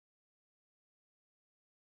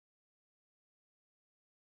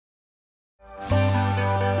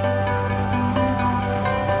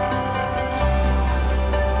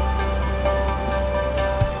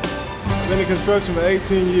in construction for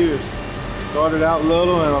 18 years. Started out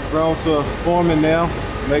little and I've grown to a foreman now.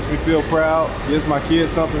 It makes me feel proud, gives my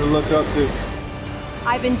kids something to look up to.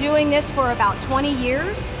 I've been doing this for about 20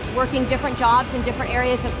 years, working different jobs in different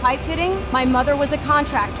areas of pipe fitting. My mother was a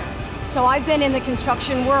contractor, so I've been in the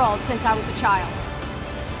construction world since I was a child.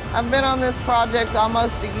 I've been on this project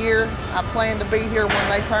almost a year. I plan to be here when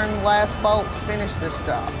they turn the last bolt to finish this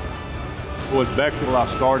job. With Bechtel,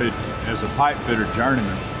 I started as a pipe fitter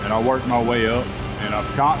journeyman, and I worked my way up, and I've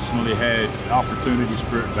constantly had opportunities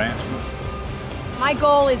for advancement. My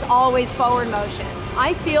goal is always forward motion.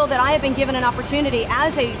 I feel that I have been given an opportunity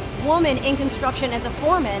as a woman in construction as a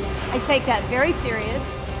foreman. I take that very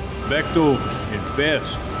serious. Bechtel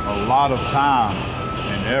invests a lot of time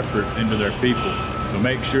and effort into their people to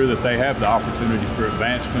make sure that they have the opportunity for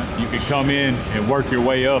advancement. You can come in and work your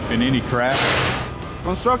way up in any craft.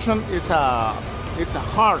 Construction is a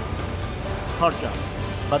hard job,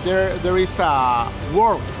 but there is a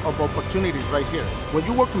world of opportunities right here. When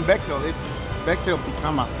you work in Bechtel, Bechtel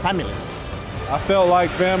become a family. I felt like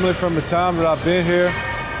family from the time that I've been here.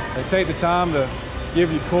 They take the time to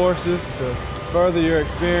give you courses to further your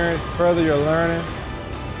experience, further your learning.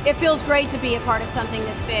 It feels great to be a part of something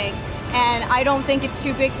this big, and I don't think it's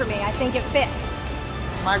too big for me. I think it fits.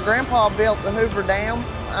 My grandpa built the Hoover Dam.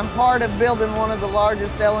 I'm part of building one of the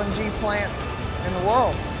largest LNG plants in the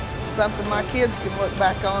world. Something my kids can look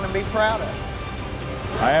back on and be proud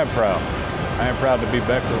of. I am proud. I am proud to be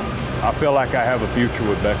Bechtel. I feel like I have a future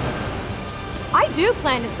with Bechtel. I do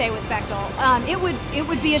plan to stay with Bechtel. It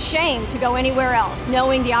would be a shame to go anywhere else,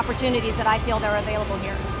 knowing the opportunities that I feel that are available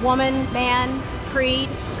here. Woman, man, creed,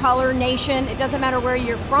 color, nation, it doesn't matter where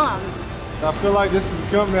you're from. I feel like this is a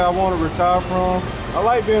company I want to retire from. I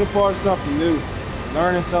like being a part of something new,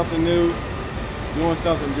 learning something new, doing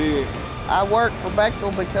something big. I work for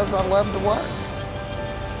Bechtel because I love to work.